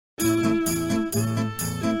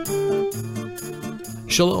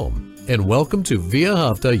Shalom, and welcome to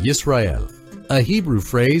V'ahavta Yisrael, a Hebrew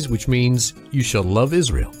phrase which means, you shall love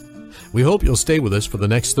Israel. We hope you'll stay with us for the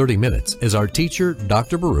next 30 minutes as our teacher,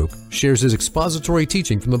 Dr. Baruch, shares his expository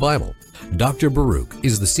teaching from the Bible. Dr. Baruch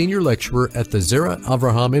is the senior lecturer at the Zera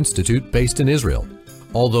Avraham Institute based in Israel.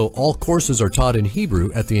 Although all courses are taught in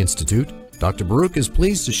Hebrew at the Institute, Dr. Baruch is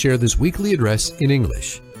pleased to share this weekly address in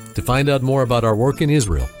English. To find out more about our work in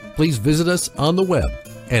Israel, please visit us on the web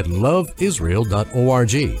at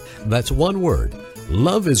loveisrael.org. That's one word,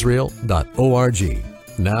 loveisrael.org.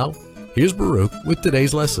 Now, here's Baruch with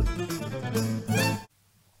today's lesson.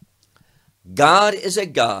 God is a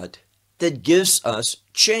God that gives us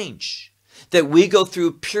change, that we go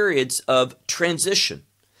through periods of transition.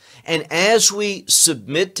 And as we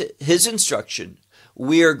submit to His instruction,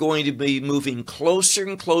 we are going to be moving closer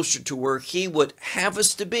and closer to where He would have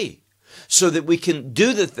us to be, so that we can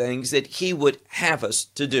do the things that He would have us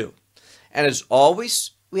to do. And as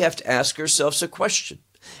always, we have to ask ourselves a question,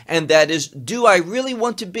 and that is, do I really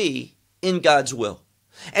want to be in God's will?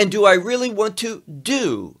 And do I really want to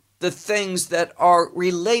do the things that are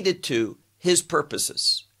related to His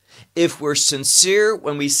purposes? If we're sincere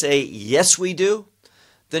when we say, yes, we do,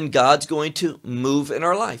 then God's going to move in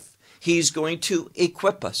our life. He's going to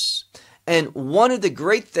equip us. And one of the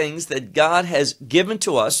great things that God has given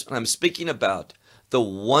to us, and I'm speaking about the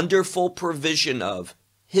wonderful provision of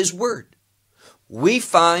His Word. We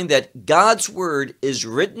find that God's Word is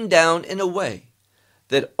written down in a way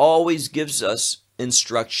that always gives us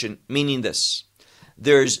instruction, meaning this: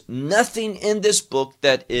 there's nothing in this book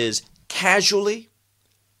that is casually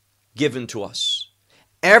given to us.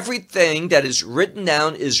 Everything that is written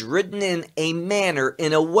down is written in a manner,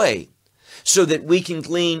 in a way, so that we can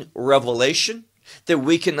glean revelation, that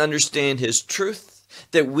we can understand His truth,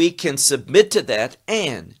 that we can submit to that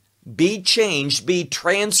and be changed, be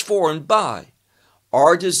transformed by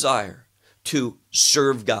our desire to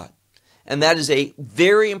serve God. And that is a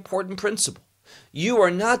very important principle. You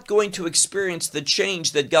are not going to experience the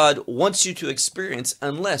change that God wants you to experience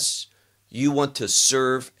unless you want to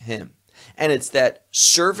serve Him. And it's that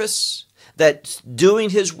service, that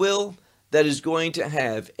doing His will, that is going to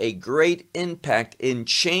have a great impact in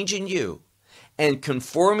changing you and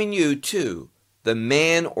conforming you to the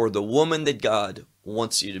man or the woman that God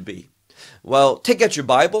wants you to be. Well, take out your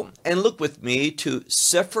Bible and look with me to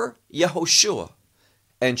Sefer Yehoshua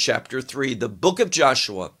and chapter 3, the book of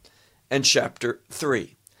Joshua and chapter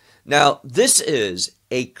 3. Now, this is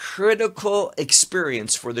a critical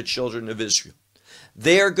experience for the children of Israel.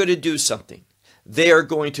 They are going to do something. They are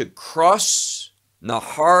going to cross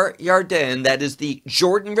Nahar Yarden, that is the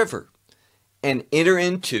Jordan River, and enter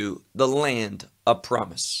into the land of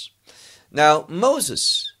promise. Now,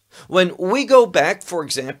 Moses, when we go back, for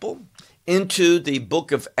example, into the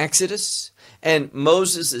book of Exodus, and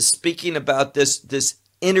Moses is speaking about this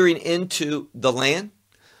entering into the land,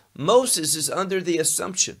 Moses is under the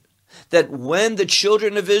assumption that when the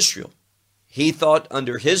children of Israel, he thought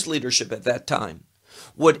under his leadership at that time,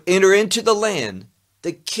 would enter into the land,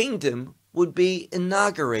 the kingdom would be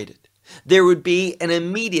inaugurated. There would be an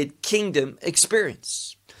immediate kingdom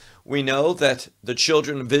experience. We know that the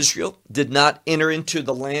children of Israel did not enter into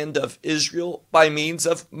the land of Israel by means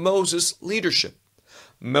of Moses' leadership.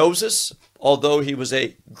 Moses, although he was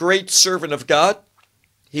a great servant of God,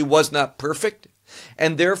 he was not perfect,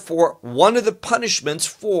 and therefore one of the punishments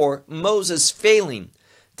for Moses failing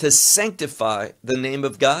to sanctify the name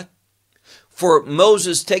of God, for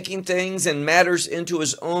Moses taking things and matters into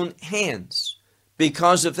his own hands.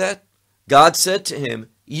 Because of that, God said to him,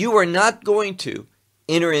 you are not going to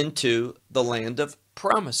enter into the land of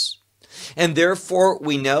promise. And therefore,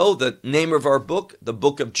 we know the name of our book, the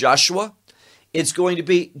book of Joshua. It's going to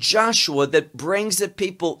be Joshua that brings the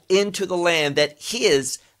people into the land, that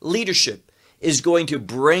his leadership is going to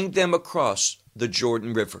bring them across the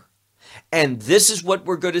Jordan River. And this is what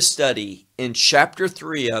we're going to study in chapter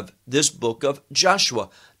 3 of this book of Joshua,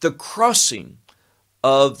 the crossing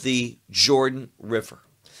of the Jordan River.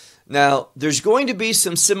 Now, there's going to be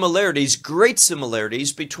some similarities, great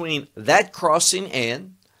similarities, between that crossing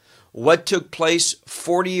and what took place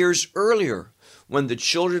 40 years earlier when the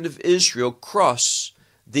children of Israel crossed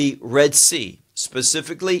the Red Sea,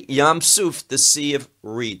 specifically Yam Suf, the Sea of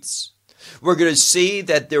Reeds. We're going to see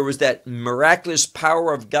that there was that miraculous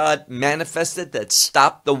power of God manifested that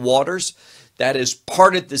stopped the waters, that has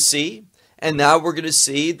parted the sea. And now we're going to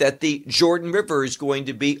see that the Jordan River is going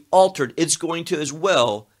to be altered. It's going to as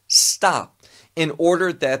well stop in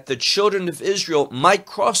order that the children of Israel might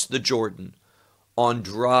cross the Jordan on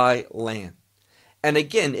dry land. And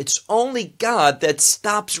again, it's only God that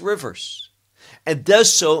stops rivers and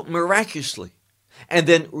does so miraculously. and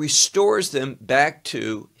then restores them back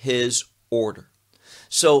to his order.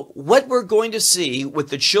 So what we're going to see with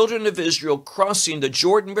the children of Israel crossing the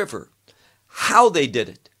Jordan River, how they did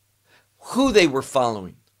it, who they were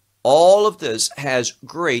following, all of this has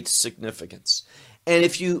great significance. And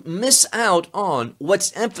if you miss out on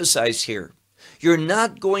what's emphasized here, you're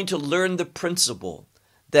not going to learn the principle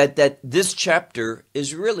that this chapter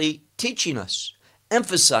is really teaching us,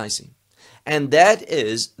 emphasizing. And that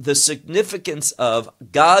is the significance of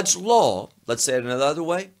God's law, let's say it another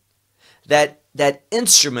way, that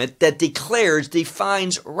instrument that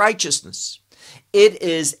defines righteousness. It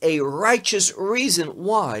is a righteous reason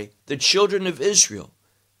why the children of Israel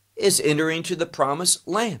is entering to the promised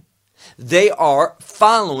land. They are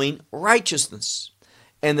following righteousness.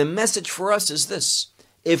 And the message for us is this: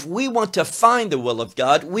 if we want to find the will of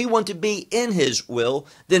God, we want to be in his will,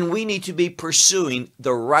 then we need to be pursuing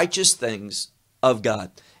the righteous things of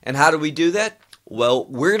God. And how do we do that? Well,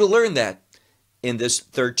 we're going to learn that in this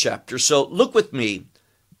third chapter. So look with me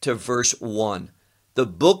to verse 1. The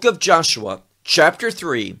book of Joshua, chapter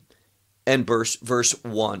 3, and verse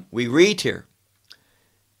 1. We read here,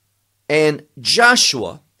 "And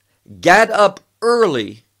Joshua got up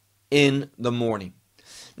early in the morning."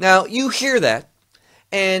 Now, you hear that,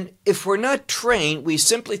 and if we're not trained, we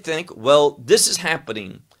simply think, well, this is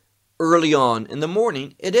happening early on in the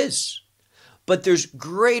morning. It is. But there's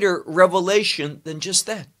greater revelation than just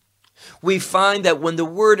that. We find that when the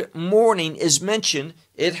word morning is mentioned,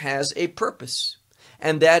 it has a purpose.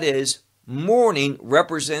 And that is, morning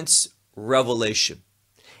represents revelation,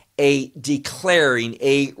 a declaring,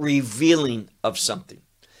 a revealing of something.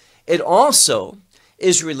 It also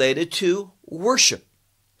is related to worship.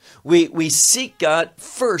 We seek God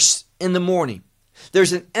first in the morning.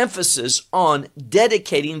 There's an emphasis on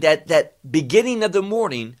dedicating that beginning of the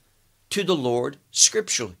morning to the Lord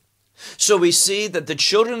scripturally. So we see that the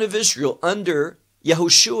children of Israel under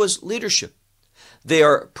Yehoshua's leadership, they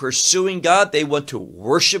are pursuing God. They want to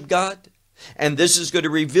worship God. And this is going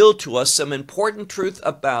to reveal to us some important truth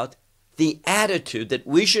about the attitude that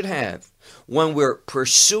we should have when we're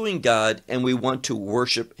pursuing God and we want to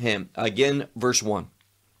worship him. Again, verse 1.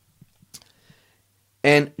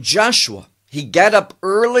 "And Joshua, he got up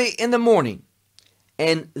early in the morning,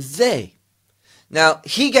 and they..." Now,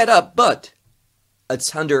 he got up, but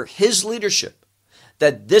it's under his leadership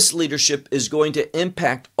that this leadership is going to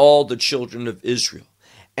impact all the children of Israel.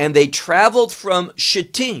 "And they traveled from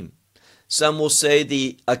Shittim." Some will say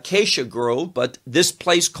the acacia grove, but this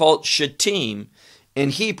place called Shittim in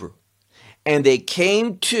Hebrew. "And they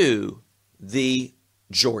came to the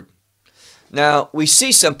Jordan." Now, we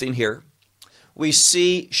see something here. We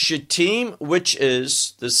see Shittim, which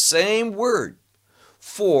is the same word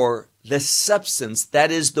for the substance,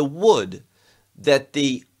 that is the wood that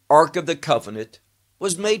the Ark of the Covenant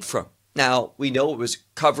was made from. Now, we know it was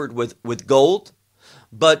covered with gold,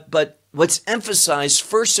 but what's emphasized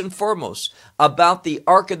first and foremost about the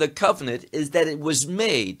Ark of the Covenant is that it was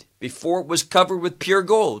made, before it was covered with pure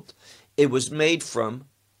gold, it was made from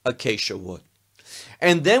acacia wood.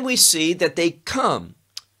 And then we see that they come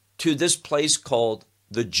to this place called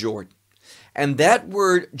the Jordan. And that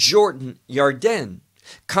word Jordan, Yarden,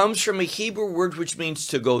 comes from a Hebrew word which means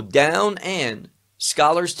to go down, and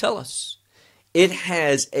scholars tell us it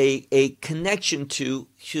has a connection to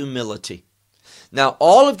humility. Now,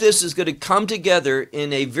 all of this is going to come together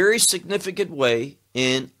in a very significant way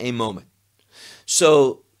in a moment.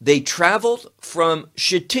 So they traveled from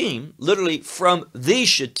Shittim, literally from the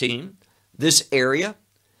Shittim, this area,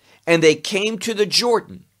 and they came to the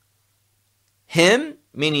Jordan. Him,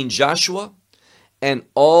 meaning Joshua, and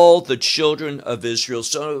all the children of Israel.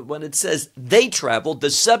 So when it says they traveled, the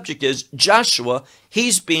subject is Joshua.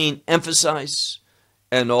 He's being emphasized,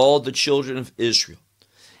 and all the children of Israel.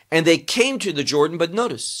 And they came to the Jordan, but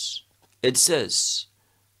notice, it says,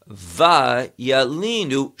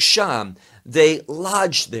 Vayalinu Sham. They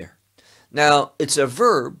lodged there. Now, it's a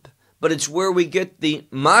verb, but it's where we get the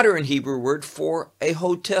modern Hebrew word for a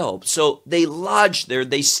hotel. So they lodged there,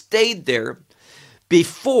 they stayed there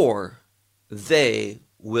before they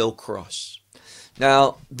will cross.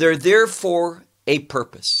 Now, they're there for a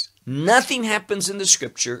purpose. Nothing happens in the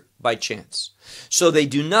scripture by chance. So they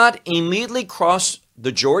do not immediately cross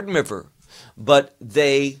the Jordan River, but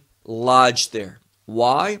they lodge there.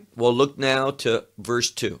 Why? Well, look now to verse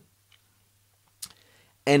 2.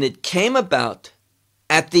 "And it came about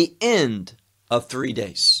at the end of 3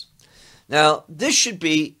 days." Now, this should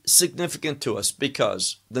be significant to us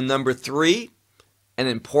because the number 3, an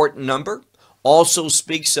important number, also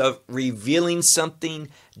speaks of revealing something,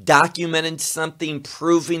 documenting something,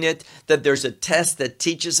 proving it, that there's a test that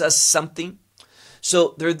teaches us something.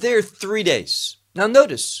 So they're there 3 days. Now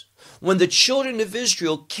notice, when the children of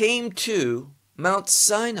Israel came to Mount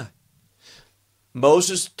Sinai,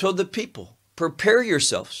 Moses told the people, prepare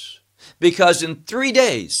yourselves, because in 3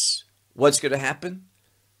 days, what's going to happen?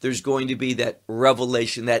 There's going to be that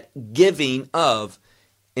revelation, that giving of,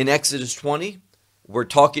 in Exodus 20, we're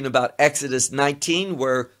talking about Exodus 19,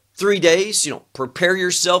 where 3 days, prepare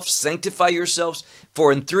yourself, sanctify yourselves,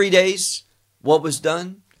 for in 3 days, what was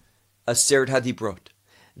done? Aseret HaDibrot.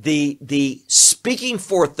 The speaking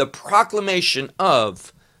forth, the proclamation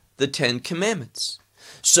of the 10 Commandments.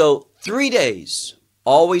 So 3 days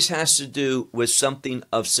always has to do with something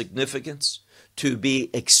of significance, to be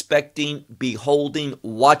expecting, beholding,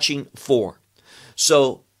 watching for.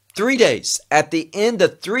 So 3 days, at the end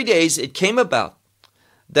of 3 days, it came about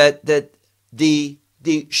that the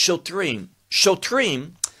Shotrim,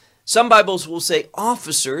 some Bibles will say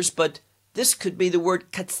officers, but this could be the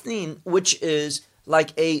word katznin, which is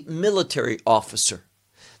like a military officer.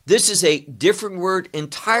 This is a different word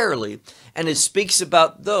entirely, and it speaks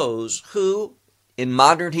about those who, in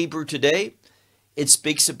modern Hebrew today, it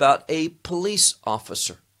speaks about a police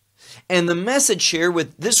officer. And the message here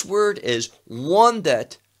with this word is one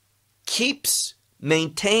that keeps,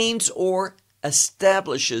 maintains, or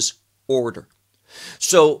establishes order.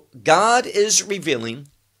 So God is revealing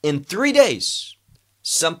in 3 days,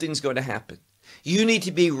 something's going to happen. You need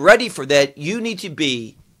to be ready for that. You need to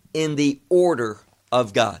be in the order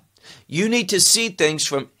of God. You need to see things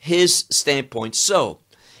from His standpoint. So,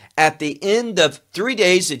 at the end of 3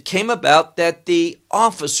 days, it came about that the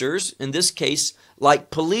officers, in this case, like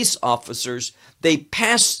police officers, they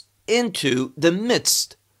passed into the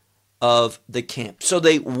midst of the camp. So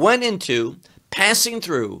they went into, passing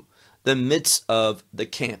through the midst of the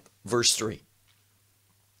camp. Verse 3.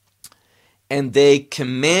 And they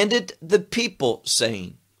commanded the people,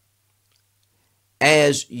 saying,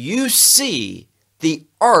 as you see the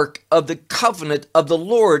ark of the covenant of the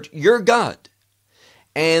Lord your God,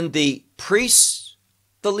 and the priests,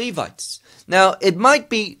 the Levites. Now, it might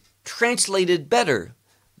be translated better,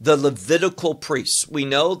 the Levitical priests. We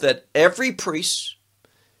know that every priest,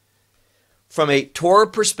 from a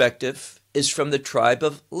Torah perspective, is from the tribe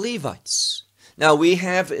of Levites. Now, we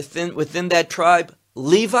have within that tribe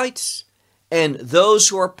Levites, and those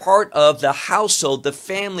who are part of the household, the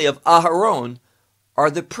family of Aharon,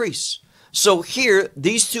 are the priests. So here,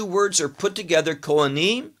 these two words are put together,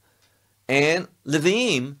 Kohanim and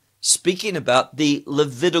Leviim, speaking about the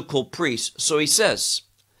Levitical priests. So he says,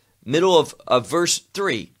 middle of verse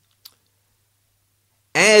 3,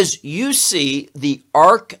 as you see the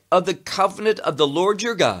ark of the covenant of the Lord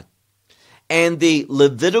your God, and the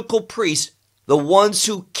Levitical priests, the ones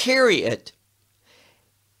who carry it,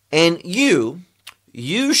 and you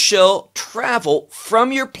shall travel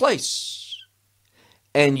from your place,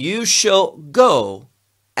 and you shall go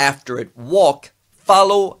after it, walk,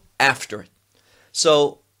 follow after it.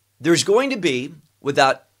 So there's going to be,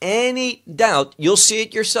 without any doubt, you'll see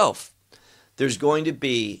it yourself, there's going to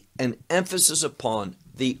be an emphasis upon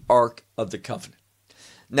the Ark of the Covenant.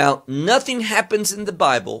 Now, nothing happens in the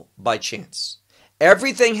Bible by chance.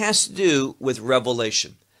 Everything has to do with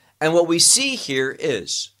revelation. And what we see here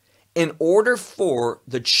is, in order for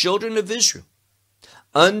the children of Israel,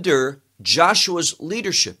 under Joshua's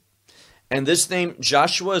leadership, and this name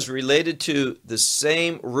Joshua is related to the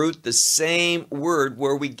same root, the same word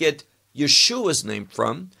where we get Yeshua's name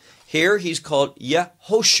from. Here he's called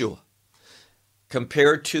Yehoshua,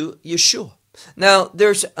 compared to Yeshua. Now,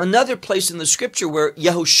 there's another place in the scripture where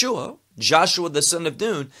Yehoshua, Joshua the son of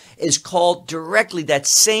Nun, is called directly that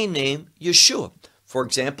same name, Yeshua. For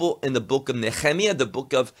example, in the book of Nehemiah, the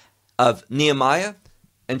book of Nehemiah,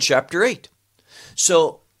 and chapter 8.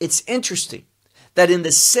 So it's interesting that in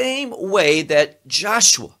the same way that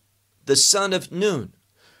Joshua, the son of Nun,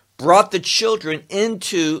 brought the children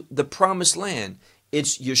into the promised land,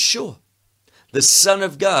 it's Yeshua, the Son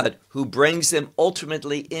of God, who brings them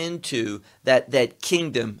ultimately into that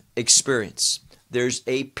kingdom experience. There's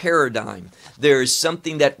a paradigm. There is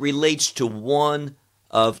something that relates to one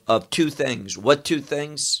of two things. What two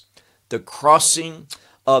things? The crossing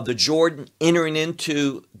of the Jordan, entering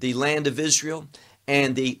into the land of Israel,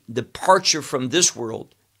 and the departure from this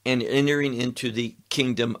world and entering into the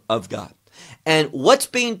kingdom of God. And what's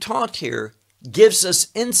being taught here gives us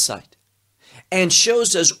insight and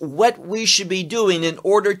shows us what we should be doing in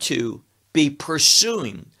order to be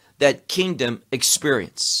pursuing that kingdom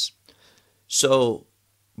experience. So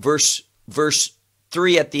verse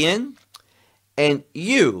 3 at the end, and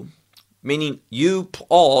you, meaning you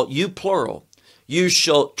all, you plural, you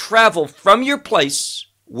shall travel from your place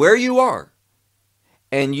where you are,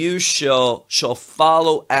 and you shall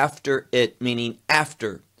follow after it, meaning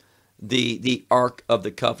after the Ark of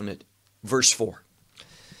the Covenant. Verse 4.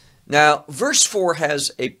 Now, verse 4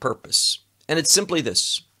 has a purpose, and it's simply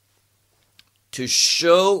this: to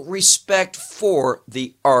show respect for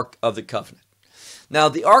the Ark of the Covenant. Now,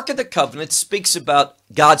 the Ark of the Covenant speaks about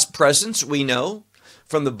God's presence, we know,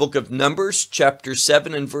 from the book of Numbers, chapter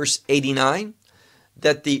 7 and verse 89,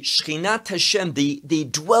 that the Shechinat Hashem, the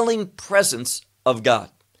dwelling presence of God,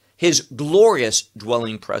 his glorious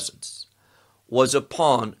dwelling presence, was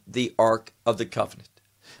upon the Ark of the Covenant.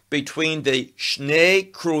 Between the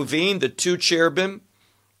Shnei Kruvim, the two cherubim,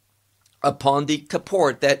 upon the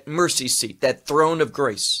Kaport, that mercy seat, that throne of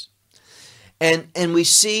grace. And we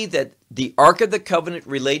see that the Ark of the Covenant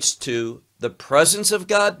relates to the presence of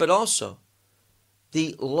God, but also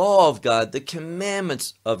the law of God, the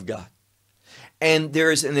commandments of God. And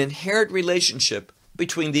there is an inherent relationship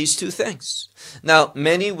between these two things. Now,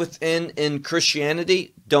 many in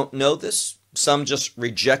Christianity don't know this. Some just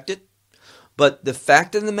reject it. But the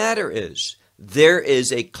fact of the matter is, there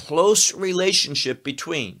is a close relationship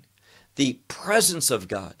between the presence of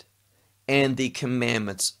God and the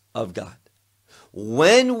commandments of God.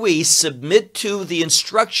 When we submit to the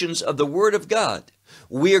instructions of the Word of God,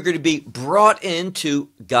 we are going to be brought into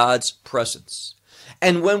God's presence.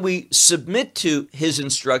 And when we submit to His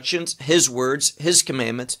instructions, His words, His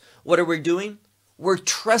commandments, what are we doing? We're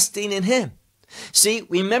trusting in Him. See,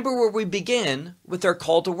 remember where we began with our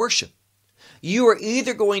call to worship. You are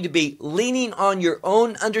either going to be leaning on your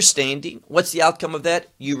own understanding. What's the outcome of that?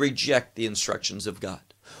 You reject the instructions of God.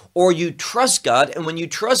 Or you trust God, and when you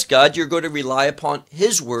trust God, you're going to rely upon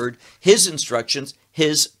His word, His instructions,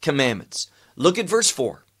 His commandments. Look at verse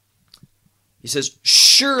 4. He says,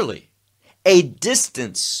 surely a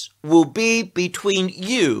distance will be between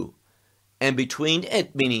you and between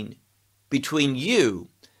it, meaning between you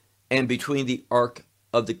and between the Ark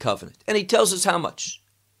of the Covenant. And he tells us how much?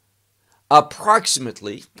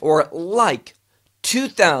 Approximately, or like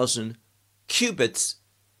 2,000 cubits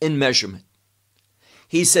in measurement.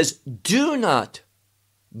 He says, do not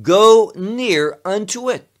go near unto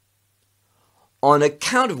it, on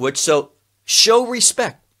account of which, so show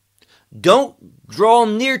respect. Don't draw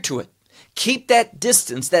near to it. Keep that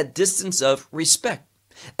distance of respect,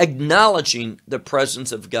 acknowledging the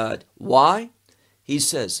presence of God. Why? He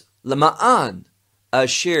says, Lama'an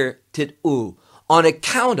asher tid'u, on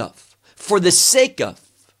account of, for the sake of,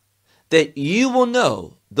 that you will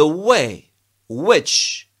know the way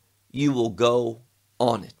which you will go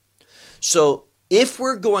on it. So if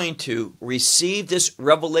we're going to receive this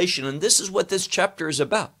revelation, and this is what this chapter is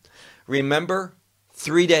about, remember,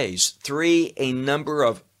 3 days, a number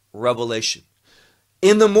of revelation.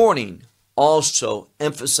 In the morning, also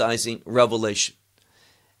emphasizing revelation.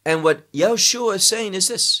 And what Yahushua is saying is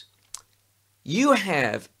this: you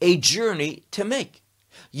have a journey to make.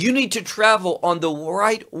 You need to travel on the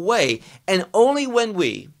right way. And only when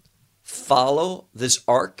we follow this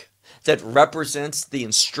ark that represents the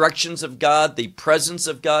instructions of God, the presence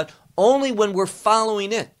of God, only when we're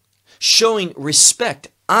following it, showing respect,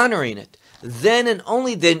 honoring it, then and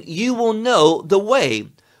only then you will know the way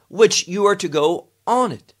which you are to go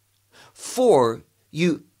on it. For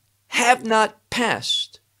you have not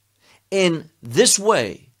passed in this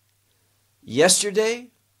way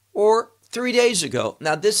yesterday or 3 days ago.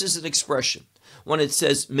 Now this is an expression. When it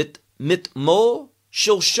says mitmo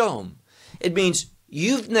shilshom, it means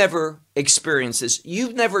you've never experienced this.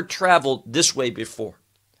 You've never traveled this way before.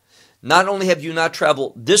 Not only have you not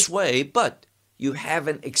traveled this way, but you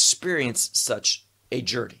haven't experienced such a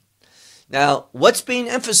journey. Now, what's being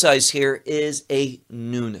emphasized here is a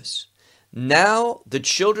newness. Now the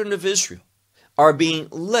children of Israel are being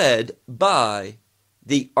led by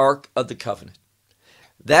the Ark of the Covenant.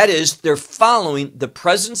 That is, they're following the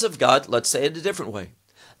presence of God. Let's say it a different way.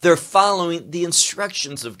 They're following the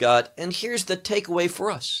instructions of God. And here's the takeaway for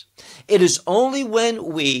us. It is only when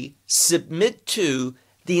we submit to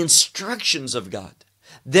the instructions of God,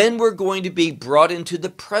 then we're going to be brought into the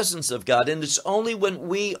presence of God. And it's only when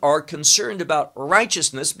we are concerned about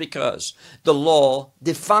righteousness, because the law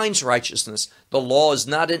defines righteousness. The law is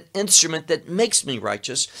not an instrument that makes me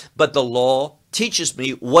righteous, but the law teaches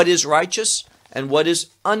me what is righteous and what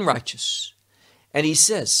is unrighteous. And he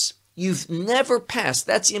says, you've never passed.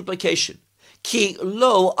 That's the implication. Ki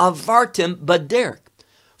lo avartim baderek.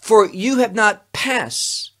 For you have not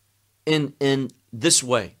passed in this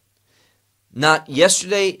way. Not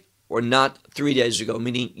yesterday or not 3 days ago,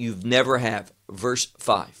 meaning you've never have. Verse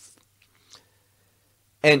 5.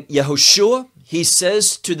 And Yahushua, he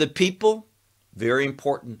says to the people, very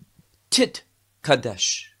important, Tit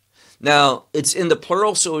Kadesh, Now, it's in the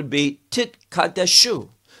plural, so it would be titkadeshu,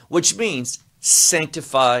 which means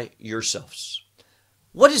sanctify yourselves.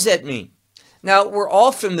 What does that mean? Now, we're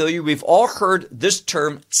all familiar, we've all heard this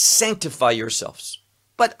term, sanctify yourselves.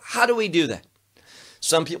 But how do we do that?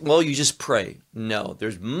 Some people, well, you just pray. No,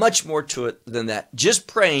 there's much more to it than that. Just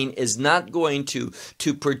praying is not going to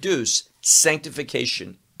produce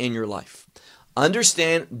sanctification in your life.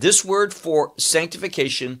 Understand this word for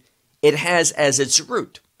sanctification, it has as its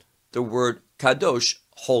root the word kadosh,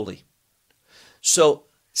 holy. So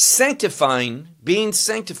sanctifying, being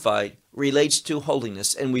sanctified, relates to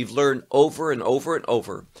holiness. And we've learned over and over and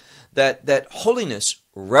over that holiness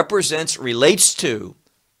relates to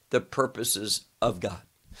the purposes of God.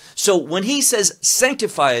 So when he says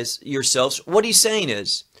sanctify yourselves, what he's saying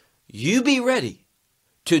is, you be ready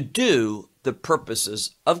to do the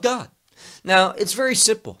purposes of God. Now, it's very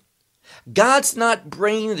simple. God's not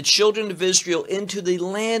bringing the children of Israel into the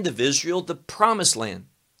land of Israel, the promised land,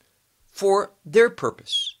 for their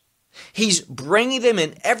purpose. He's bringing them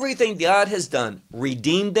in everything God has done,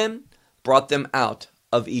 redeemed them, brought them out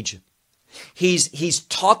of Egypt. He's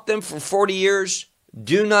taught them for 40 years,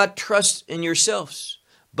 do not trust in yourselves,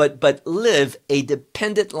 but live a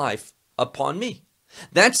dependent life upon me.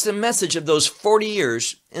 That's the message of those 40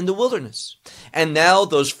 years in the wilderness. And now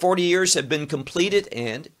those 40 years have been completed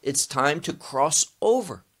and it's time to cross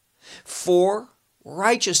over for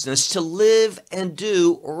righteousness, to live and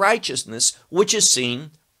do righteousness, which is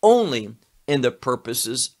seen only in the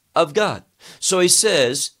purposes of God. So he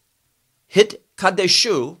says, hit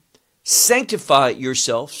kadeshu, sanctify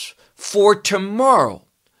yourselves, for tomorrow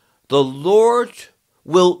the Lord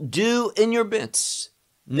will do in your midst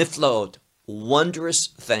niflaot, wondrous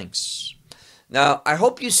things. Now, I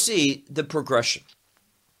hope you see the progression.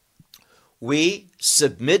 We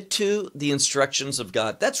submit to the instructions of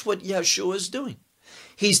God. That's what Yeshua is doing.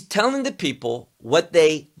 He's telling the people what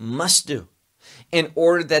they must do in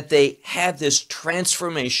order that they have this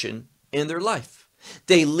transformation in their life.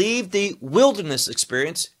 They leave the wilderness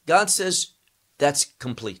experience. God says, that's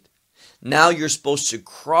complete. Now you're supposed to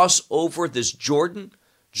cross over this Jordan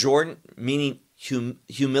meaning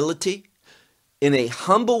humility, in a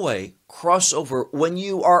humble way, cross over. When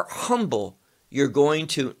you are humble, you're going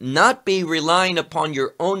to not be relying upon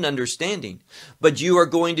your own understanding, but you are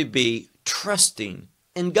going to be trusting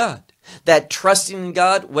in God. That trusting in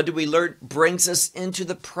God, what do we learn? Brings us into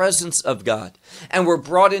the presence of God. And we're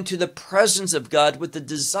brought into the presence of God with the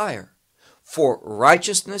desire for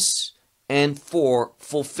righteousness and for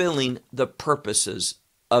fulfilling the purposes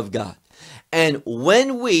of God. And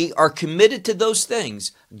when we are committed to those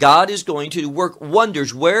things, God is going to work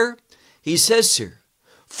wonders. Where? He says here,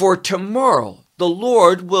 for tomorrow the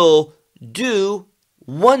Lord will do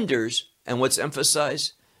wonders. And what's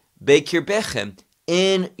emphasized? Bekirbechem,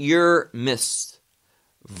 in your midst.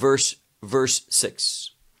 Verse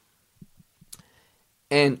 6.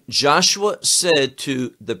 And Joshua said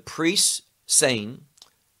to the priests, saying,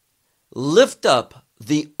 lift up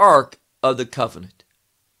the ark of the covenant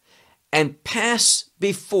and pass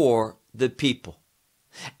before the people.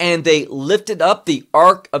 And they lifted up the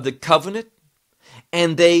ark of the covenant,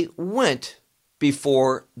 and they went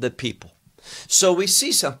before the people. So we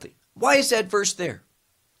see something. Why is that verse there?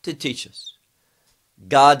 To teach us.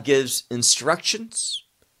 God gives instructions,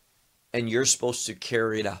 and you're supposed to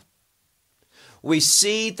carry it out. We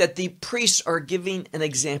see that the priests are giving an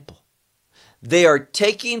example. They are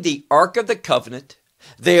taking the ark of the covenant.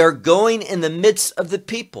 They are going in the midst of the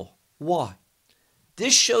people. Why?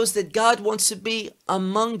 This shows that God wants to be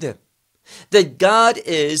among them. That God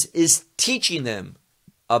is teaching them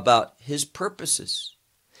about his purposes,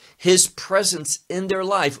 his presence in their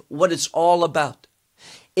life, what it's all about.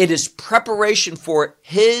 It is preparation for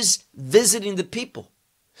his visiting the people,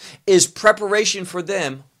 is preparation for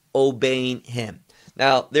them obeying him.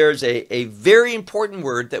 Now, there's a very important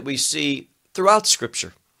word that we see throughout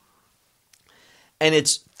Scripture. And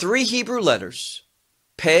it's 3 Hebrew letters,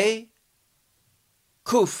 Pei,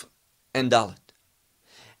 Kuf, and Dalet.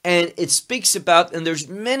 And it speaks about, and there's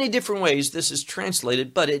many different ways this is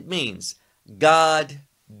translated, but it means God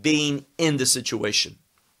being in the situation,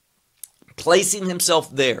 placing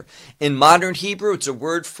himself there. In modern Hebrew, it's a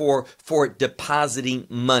word for depositing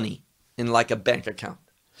money in like a bank account.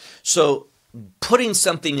 So putting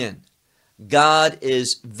something in, God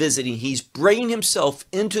is visiting. He's bringing himself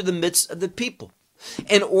into the midst of the people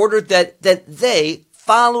in order that they,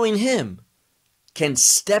 following him, can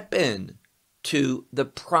step in to the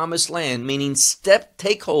promised land, meaning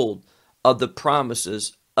take hold of the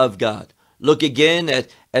promises of God. Look again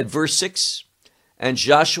at verse 6. And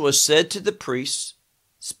Joshua said to the priests,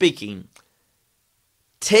 speaking,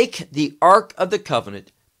 take the Ark of the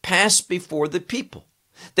Covenant, pass before the people.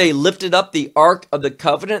 They lifted up the Ark of the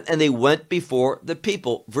Covenant and they went before the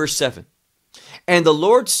people. Verse 7. And the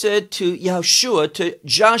Lord said to Yahushua, to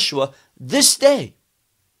Joshua, this day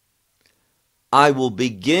I will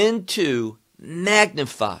begin to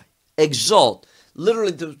magnify, exalt.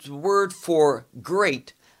 Literally the word for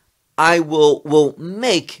great. I will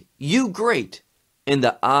make you great in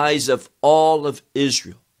the eyes of all of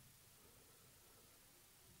Israel,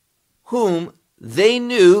 whom they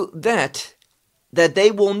knew that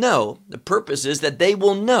they will know. The purpose is that they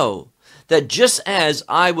will know that just as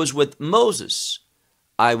I was with Moses,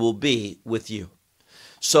 I will be with you.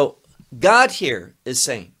 So God here is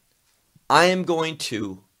saying, I am going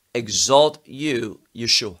to exalt you,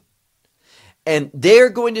 Yeshua. And they're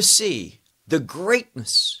going to see the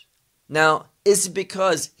greatness. Now, is it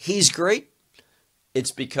because he's great?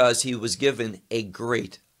 It's because he was given a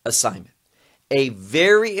great assignment. A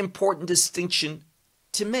very important distinction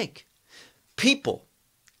to make. People,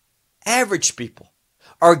 average people,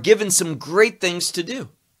 are given some great things to do.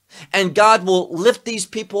 And God will lift these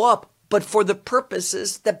people up, but for the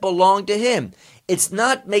purposes that belong to him. It's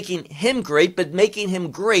not making him great, but making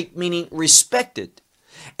him great, meaning respected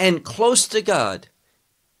and close to God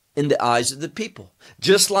in the eyes of the people.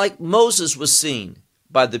 Just like Moses was seen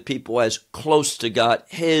by the people as close to God,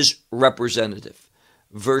 his representative.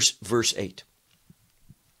 Verse 8.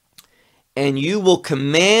 And you will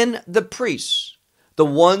command the priests, the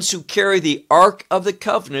ones who carry the Ark of the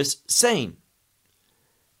Covenant, saying,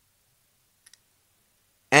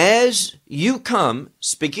 as you come,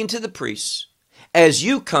 speaking to the priests, as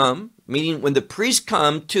you come, meaning when the priests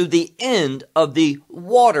come to the end of the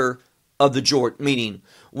water of the Jordan, meaning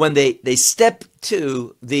when they step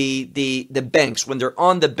to the banks, when they're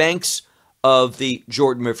on the banks of the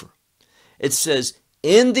Jordan River. It says,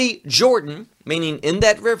 in the Jordan, meaning in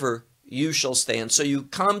that river, you shall stand. So you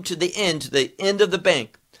come to the end of the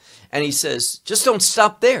bank. And he says, just don't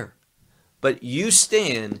stop there, but you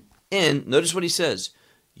stand in, notice what he says,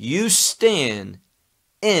 you stand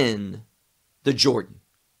in the Jordan.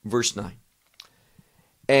 Verse 9.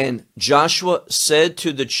 And Joshua said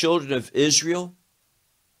to the children of Israel,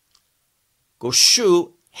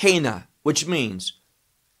 Goshu Hena, which means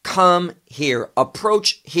come here,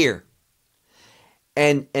 approach here.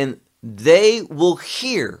 And they will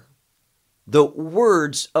hear the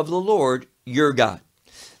words of the Lord your God.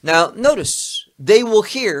 Now notice, they will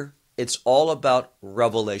hear, it's all about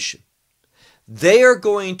revelation. They are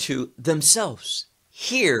going to themselves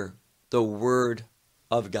hear the word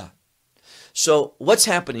of God. So what's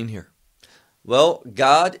happening here? Well,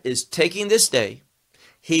 God is taking this day,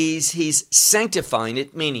 He's sanctifying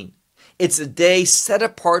it, meaning it's a day set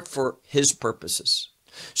apart for his purposes.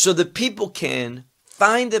 So the people can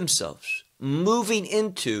find themselves moving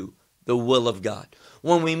into the will of God.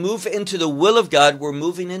 When we move into the will of God, we're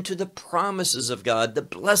moving into the promises of God, the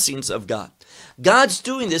blessings of God. God's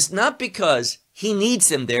doing this not because he needs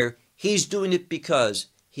them there. He's doing it because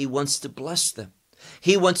he wants to bless them.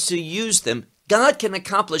 He wants to use them. God can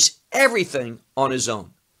accomplish everything on his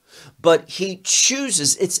own, but he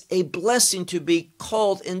chooses, it's a blessing to be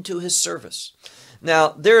called into his service. Now,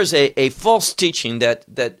 there is a false teaching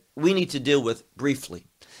that we need to deal with briefly.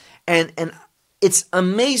 And it's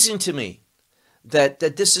amazing to me that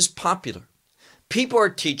this is popular. People are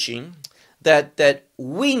teaching that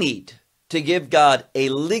we need to give God a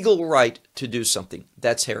legal right to do something.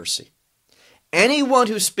 That's heresy. Anyone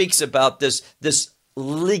who speaks about this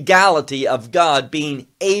legality of God being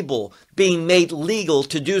made legal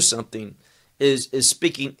to do something is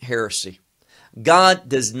speaking heresy. God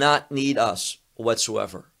does not need us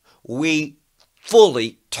whatsoever. We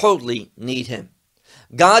fully, totally need him.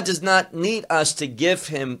 God does not need us to give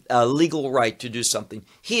him a legal right to do something.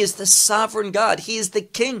 He is the sovereign God. He is the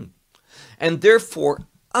king. And therefore,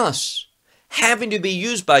 us having to be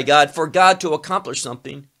used by God for God to accomplish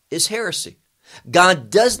something is heresy. God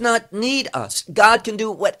does not need us. God can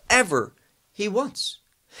do whatever he wants.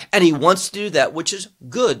 And he wants to do that which is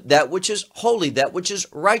good, that which is holy, that which is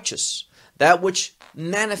righteous, that which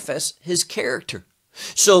manifests his character.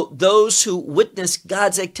 So those who witness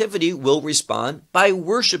God's activity will respond by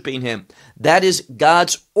worshiping him. That is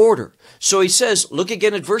God's order. So he says, look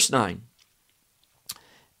again at verse 9.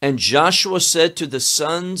 And Joshua said to the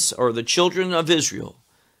sons or the children of Israel,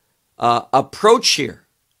 approach here,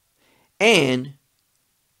 and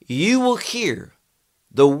you will hear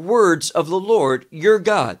the words of the Lord your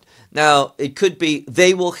God. Now, it could be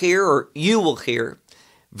they will hear or you will hear.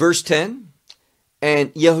 Verse 10,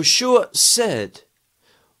 and Yahushua said,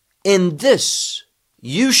 in this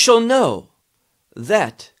you shall know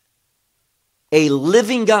that A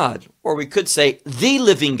living God, or we could say the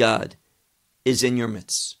living God, is in your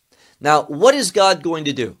midst. Now, what is God going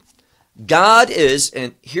to do? God is,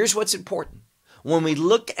 and here's what's important. When we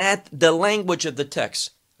look at the language of the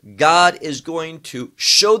text, God is going to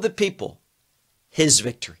show the people his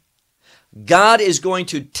victory. God is going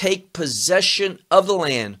to take possession of the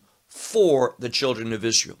land for the children of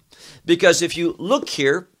Israel. Because if you look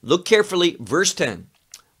here, look carefully, verse 10,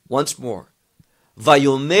 once more.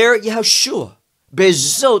 Vayomer Yahushua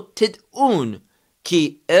bezot tid'un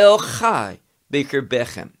ki el chai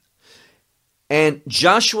bekerbechem. And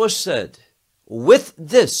Joshua said, with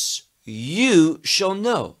this you shall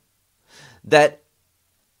know that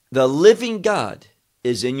the living God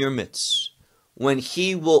is in your midst, when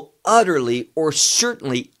he will utterly or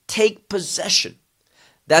certainly take possession.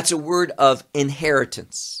 That's a word of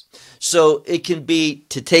inheritance. So it can be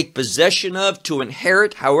to take possession of, to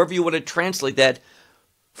inherit, however you want to translate that,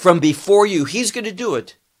 from before you. He's going to do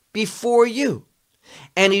it before you.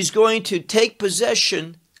 And he's going to take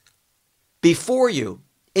possession before you,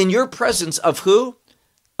 in your presence, of who?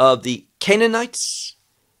 Of the Canaanites,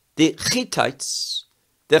 the Hittites,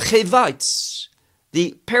 the Hivites,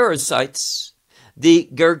 the Perizzites, the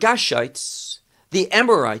Girgashites, the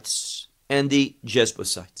Amorites, and the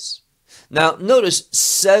Jebusites. Now, notice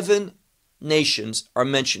 7 nations are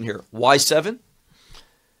mentioned here. Why 7?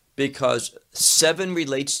 Because 7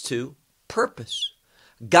 relates to purpose.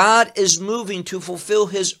 God is moving to fulfill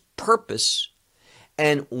his purpose.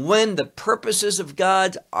 And when the purposes of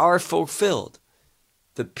God are fulfilled,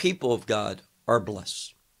 the people of God are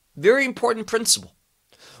blessed. Very important principle.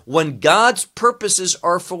 When God's purposes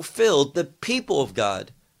are fulfilled, the people of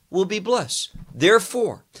God will be blessed.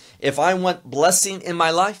 Therefore, if I want blessing in my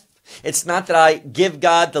life, it's not that I give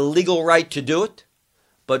God the legal right to do it,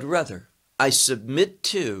 but rather I submit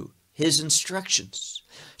to his instructions.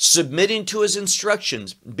 Submitting to his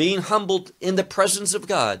instructions, being humbled in the presence of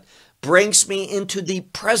God, brings me into the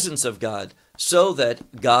presence of God, so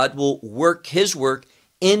that God will work his work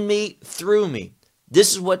in me, through me.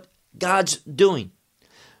 This is what God's doing.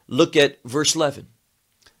 Look at verse 11.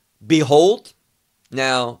 Behold,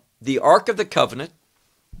 now the Ark of the Covenant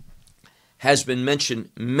has been mentioned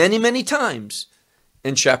many, many times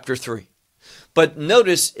in chapter 3. But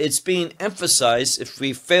notice it's being emphasized. If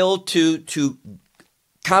we fail to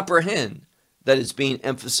comprehend that it's being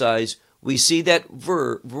emphasized, we see that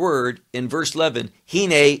word in verse 11,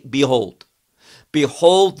 hine, behold.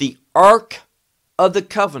 Behold the Ark of the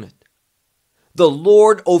Covenant, the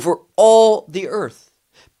Lord over all the earth,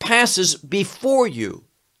 passes before you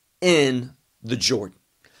in the Jordan.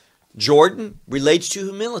 Jordan relates to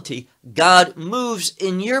humility. God moves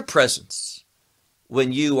in your presence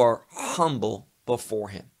when you are humble before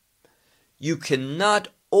him. You cannot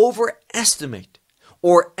overestimate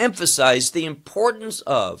or emphasize the importance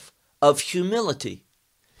of humility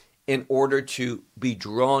in order to be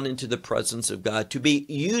drawn into the presence of God, to be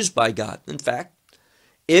used by God. In fact,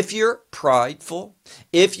 if you're prideful,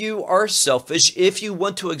 if you are selfish, if you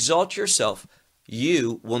want to exalt yourself,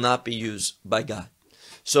 you will not be used by God.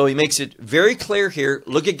 So he makes it very clear here.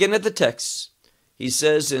 Look again at the text. He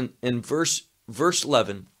says in verse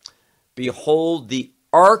 11, behold the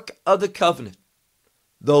Ark of the Covenant,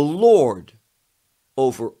 the Lord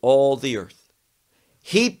over all the earth.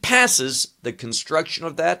 He passes, the construction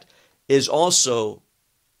of that is also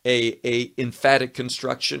a emphatic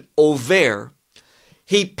construction, over.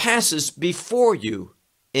 He passes before you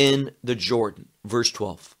in the Jordan. Verse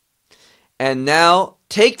 12. And now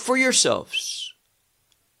take for yourselves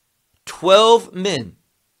 12 men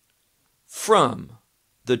from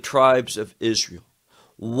the tribes of Israel.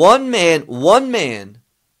 One man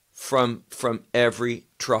from every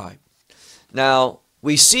tribe. Now,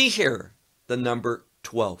 we see here the number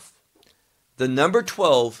 12. The number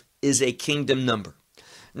 12 is a kingdom number.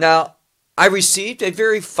 Now, I received a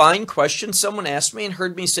very fine question. Someone asked me and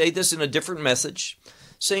heard me say this in a different message,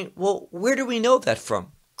 saying, well, where do we know that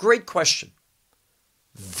from? Great question.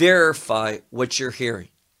 Verify what you're hearing.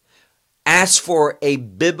 Ask for a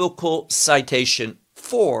biblical citation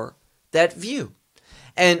for that view.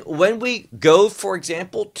 And when we go, for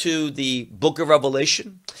example, to the book of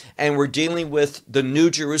Revelation, and we're dealing with the New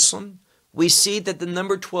Jerusalem, we see that the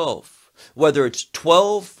number 12, whether it's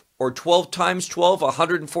 12 or 12 times 12,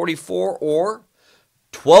 144, or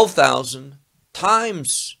 12,000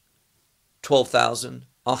 times 12,000,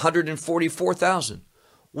 144,000.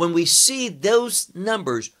 When we see those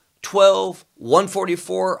numbers, 12,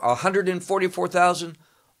 144, 144,000,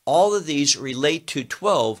 all of these relate to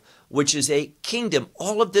 12, which is a kingdom.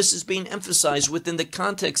 All of this is being emphasized within the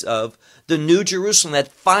context of the New Jerusalem, that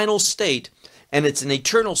final state, and it's an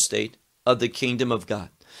eternal state of the kingdom of God.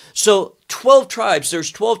 So 12 tribes,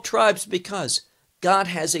 there's 12 tribes because God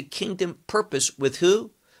has a kingdom purpose with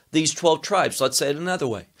who? These 12 tribes. Let's say it another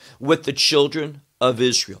way. With the children of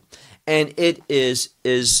Israel. And it is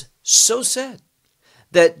so sad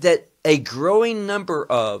that a growing number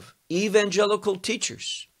of evangelical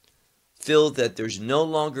teachers feel that there's no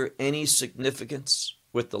longer any significance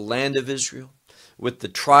with the land of Israel, with the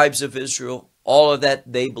tribes of Israel. All of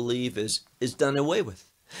that they believe is done away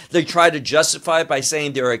with. They try to justify it by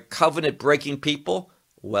saying they're a covenant-breaking people.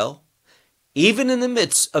 Well, even in the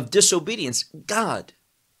midst of disobedience, God,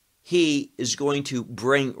 He is going to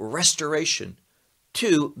bring restoration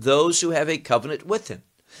to those who have a covenant with Him.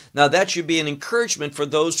 Now, that should be an encouragement for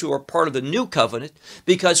those who are part of the new covenant,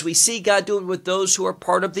 because we see God do it with those who are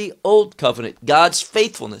part of the old covenant. God's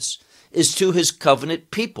faithfulness is to His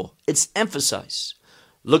covenant people. It's emphasized.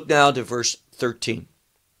 Look now to verse 13.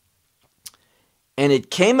 And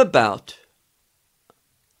it came about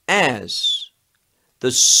as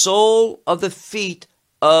the sole of the feet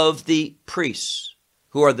of the priests.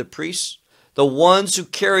 Who are the priests? The ones who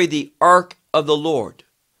carry the ark of the Lord.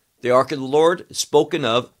 The ark of the Lord is spoken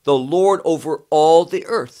of, the Lord over all the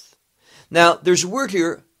earth. Now, there's a word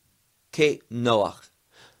here, Noach.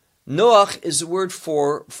 Noach is a word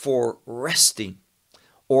for resting,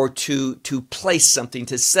 or to place something,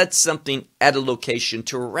 to set something at a location,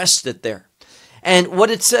 to rest it there. And what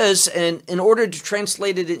it says, and in order to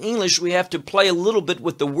translate it in English, we have to play a little bit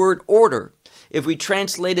with the word order. If we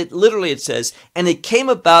translate it literally, it says, and it came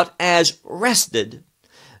about as rested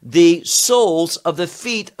the soles of the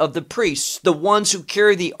feet of the priests, the ones who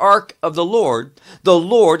carry the ark of the Lord,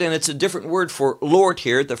 and it's a different word for Lord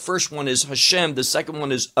here. The first one is Hashem, the second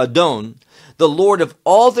one is Adon, the Lord of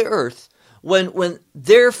all the earth. When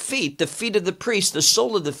their feet, the feet of the priests, the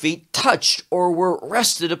sole of the feet, touched or were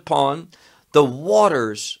rested upon the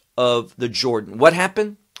waters of the Jordan. What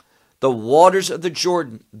happened? The waters of the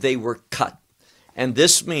Jordan, they were cut. And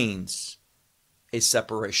this means a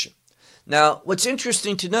separation. Now, what's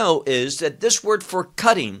interesting to know is that this word for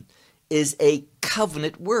cutting is a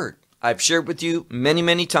covenant word. I've shared with you many,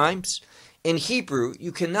 many times. In Hebrew,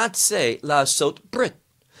 you cannot say la'asot brit.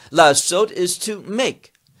 La'asot is to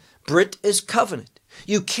make. Brit is covenant.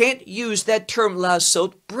 You can't use that term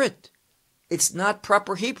la'asot brit. It's not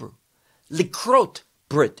proper Hebrew. Likrot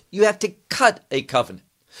brit. You have to cut a covenant.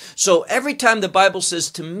 So every time the Bible says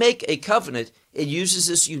to make a covenant, it uses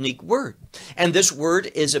this unique word. And this word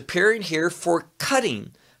is appearing here for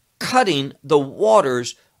cutting the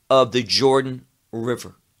waters of the Jordan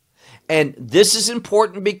River. And this is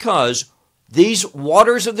important because these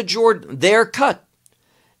waters of the Jordan, they're cut.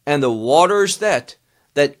 And the waters that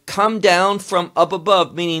come down from up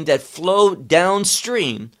above, meaning that flow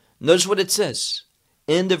downstream, notice what it says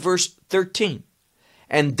in the verse 13.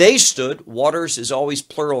 And they stood, waters is always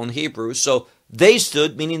plural in Hebrew, so they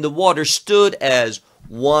stood, meaning the water stood as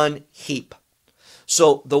one heap.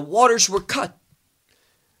 So the waters were cut.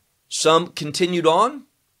 Some continued on,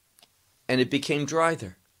 and it became dry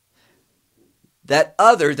there. That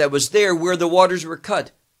other that was there where the waters were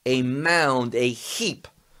cut, a mound, a heap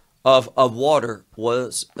of water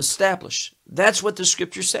was established. That's what the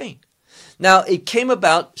scripture's saying. Now, it came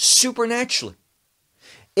about supernaturally.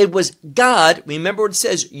 It was God, remember what it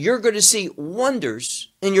says, you're going to see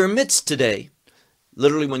wonders in your midst today.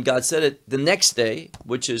 Literally when God said it, the next day,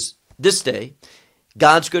 which is this day,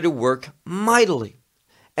 God's going to work mightily.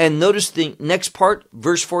 And notice the next part,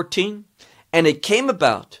 verse 14. And it came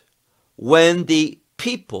about when the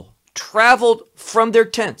people traveled from their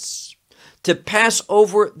tents to pass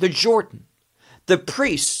over the Jordan, the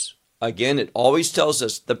priests, again, it always tells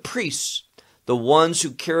us the priests, the ones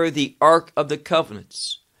who carry the Ark of the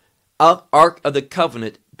Covenants, Ark of the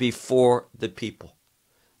Covenant before the people.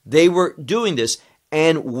 They were doing this.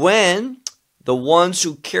 And when the ones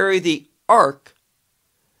who carry the Ark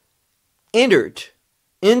entered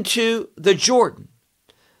into the Jordan,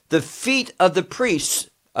 the feet of the priests,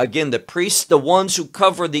 again, the priests, the ones who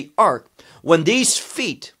cover the Ark, when these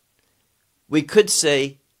feet, we could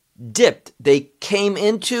say, dipped, they came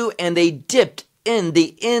into and they dipped in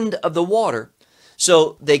the end of the water.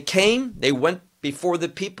 So they came, they went before the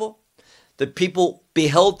people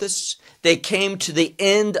beheld this, they came to the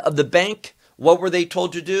end of the bank. What were they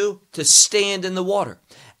told to do? To stand in the water.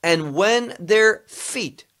 And when their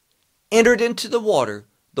feet entered into the water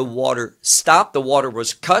stopped, the water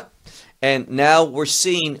was cut, and now we're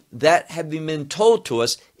seeing that having been told to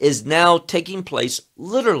us is now taking place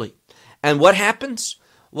literally. And what happens?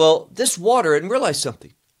 Well, this water, and realize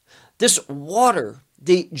something, this water,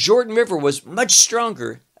 the Jordan River was much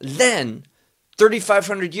stronger than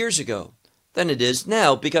 3,500 years ago than it is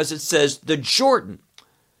now, because it says the Jordan,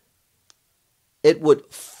 it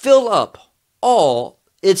would fill up all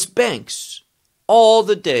its banks all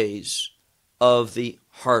the days of the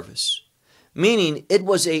harvest. Meaning it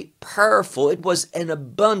was a powerful, it was an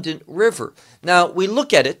abundant river. Now we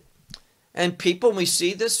look at it, and people, we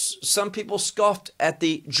see this, some people scoffed at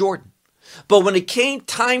the Jordan. But when it came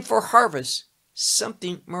time for harvest,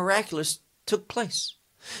 something miraculous took place.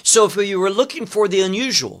 So if you were looking for the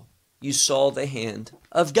unusual, you saw the hand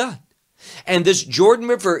of God. And this Jordan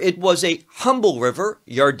River, it was a humble river.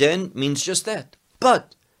 Yarden means just that.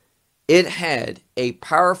 But it had a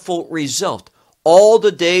powerful result. All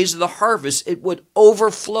the days of the harvest, it would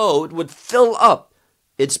overflow, it would fill up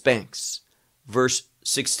its banks. Verse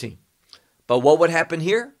 16. But what would happen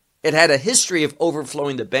here? It had a history of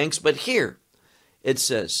overflowing the banks, but here it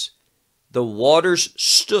says, the waters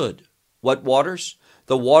stood. What waters?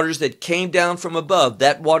 The waters that came down from above,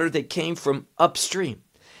 that water that came from upstream.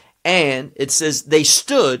 And it says they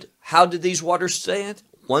stood. How did these waters stand?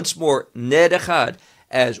 Once more, ned echad,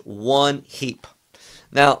 as one heap.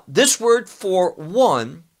 Now, this word for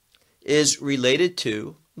one is related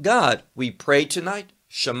to God. We pray tonight,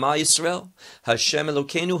 Shema Yisrael, Hashem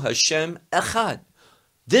Elokeinu, Hashem Echad.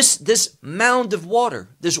 This mound of water,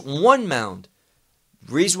 this one mound,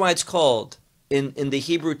 the reason why it's called in the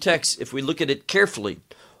Hebrew text, if we look at it carefully,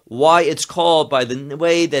 why it's called by the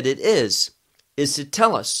way that it is to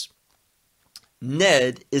tell us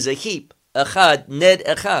Ned is a heap, Echad, Ned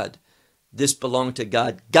Echad. This belonged to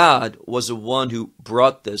God. God was the one who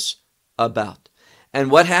brought this about. And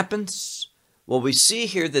what happens? Well, we see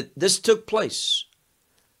here that this took place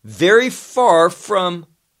very far from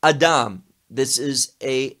Adam. This is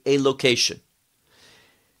a location.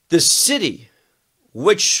 The city,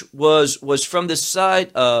 which was from the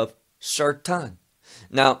side of Sartan.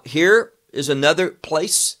 Now, here is another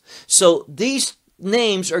place. So these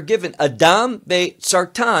names are given Adam, Be,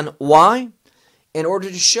 Sartan. Why? In order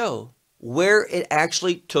to show where it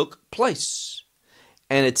actually took place.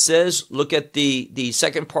 And it says, look at the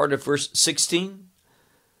second part of verse 16.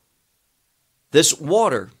 This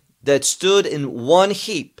water that stood in one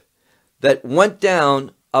heap, that went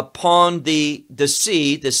down upon the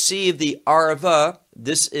sea of the Arava.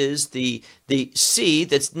 This is the sea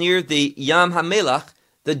that's near the Yam HaMelach,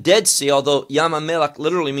 the Dead Sea, although Yam HaMelach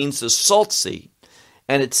literally means the salt sea.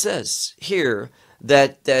 And it says here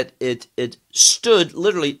that it stood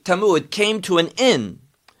literally, tamu, it came to an end.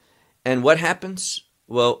 And what happens?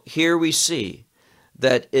 Well, here we see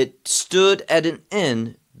that it stood at an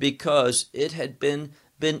end because it had been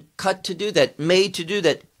cut to do that, made to do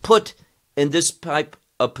that, put in this type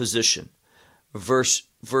of position. Verse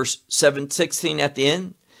 16 at the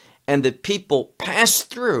end, and the people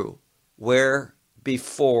passed through where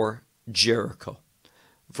before Jericho.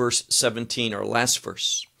 Verse 17, our last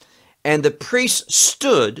verse. And the priests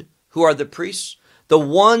stood. Who are the priests? The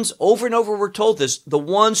ones, over and over we're told this, the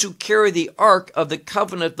ones who carry the ark of the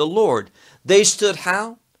covenant of the Lord. They stood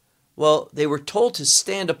how? Well, they were told to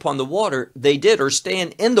stand upon the water. They did, or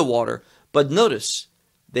stand in the water. But notice,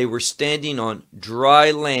 they were standing on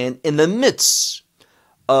dry land in the midst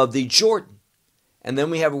of the Jordan. And then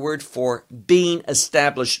we have a word for being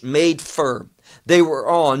established, made firm. They were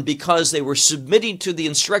on, because they were submitting to the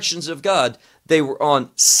instructions of God, they were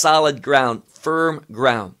on solid ground, firm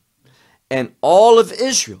ground. And all of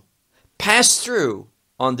Israel passed through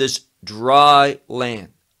on this dry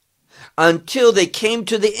land until they came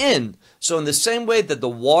to the end. So in the same way that the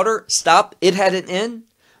water stopped, it had an end,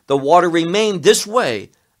 the water remained this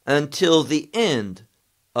way until the end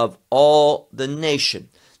of all the nation.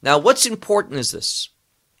 Now, what's important is this.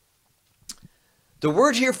 The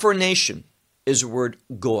word here for nation is the word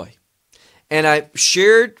goy. And I've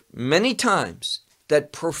shared many times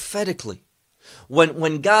that prophetically,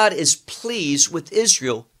 when God is pleased with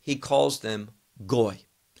Israel, he calls them goy.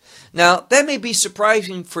 Now, that may be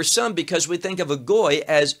surprising for some because we think of a goy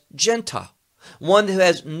as Gentile, one who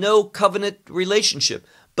has no covenant relationship.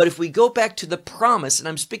 But if we go back to the promise, and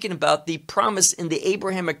I'm speaking about the promise in the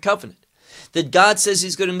Abrahamic covenant, that God says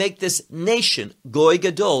he's going to make this nation, goy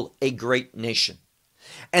gadol, a great nation.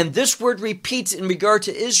 And this word repeats in regard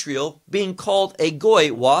to Israel being called a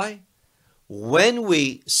goy. Why? When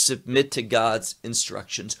we submit to God's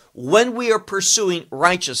instructions, when we are pursuing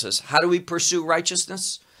righteousness. How do we pursue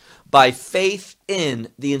righteousness? By faith in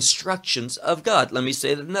the instructions of God. Let me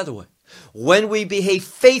say it another way. When we behave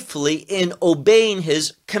faithfully in obeying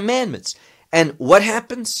his commandments. And what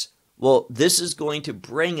happens? Well, this is going to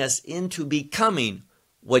bring us into becoming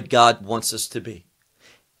what God wants us to be.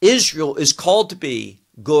 Israel is called to be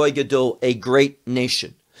goy gadol, a great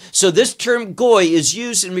nation. So this term goy is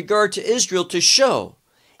used in regard to Israel to show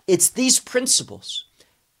it's these principles,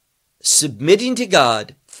 submitting to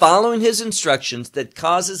God, following his instructions, that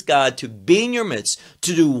causes God to be in your midst,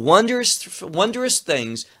 to do wondrous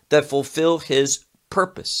things that fulfill his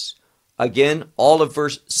purpose. Again, all of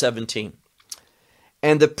verse 17.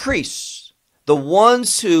 And the priests, the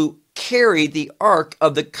ones who carried the ark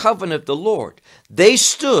of the covenant of the Lord, they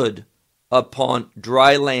stood upon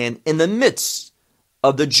dry land in the midst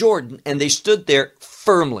of the Jordan, and they stood there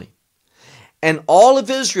firmly. And all of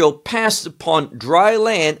Israel passed upon dry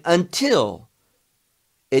land until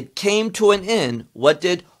it came to an end. What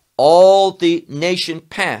did all the nation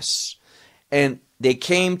pass? And they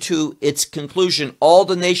came to its conclusion. All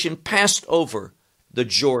the nation passed over the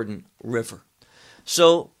Jordan River.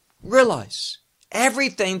 So realize,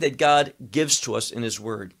 everything that God gives to us in his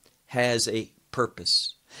word has a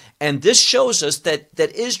purpose. And this shows us that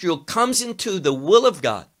Israel comes into the will of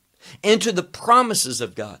God, into the promises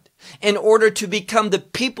of God, in order to become the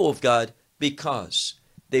people of God, because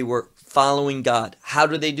they were following God. How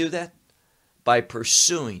do they do that? By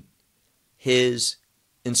pursuing his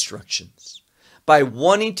instructions, by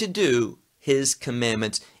wanting to do his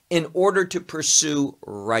commandments in order to pursue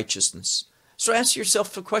righteousness. So ask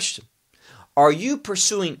yourself the question, are you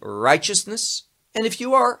pursuing righteousness? And if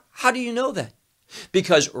you are, how do you know that?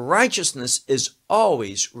 Because righteousness is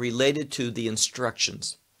always related to the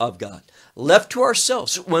instructions of God. Left to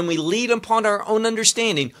ourselves, when we lead upon our own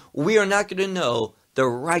understanding, we are not going to know the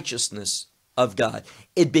righteousness of God.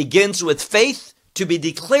 It begins with faith to be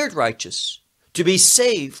declared righteous, to be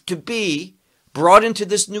saved, to be brought into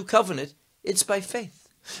this new covenant. It's by faith.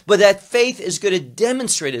 But that faith is going to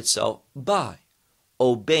demonstrate itself by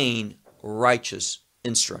obeying righteous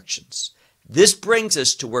instructions. This brings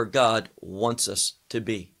us to where God wants us to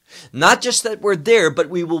be. Not just that we're there, but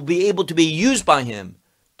we will be able to be used by him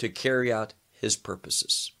to carry out his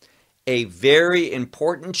purposes. A very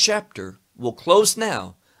important chapter will close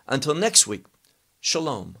now. Until next week,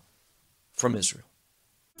 shalom from Israel.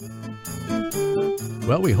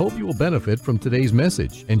 Well, we hope you will benefit from today's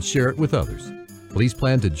message and share it with others. Please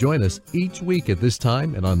plan to join us each week at this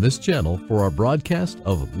time and on this channel for our broadcast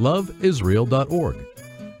of loveisrael.org.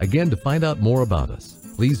 Again, to find out more about us,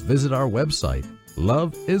 please visit our website,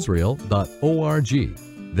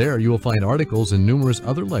 loveisrael.org. There you will find articles and numerous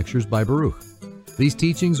other lectures by Baruch. These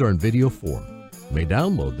teachings are in video form. You may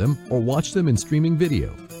download them or watch them in streaming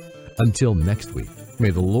video. Until next week, may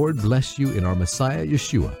the Lord bless you in our Messiah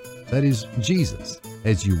Yeshua, that is Jesus,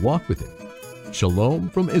 as you walk with him. Shalom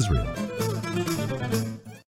from Israel.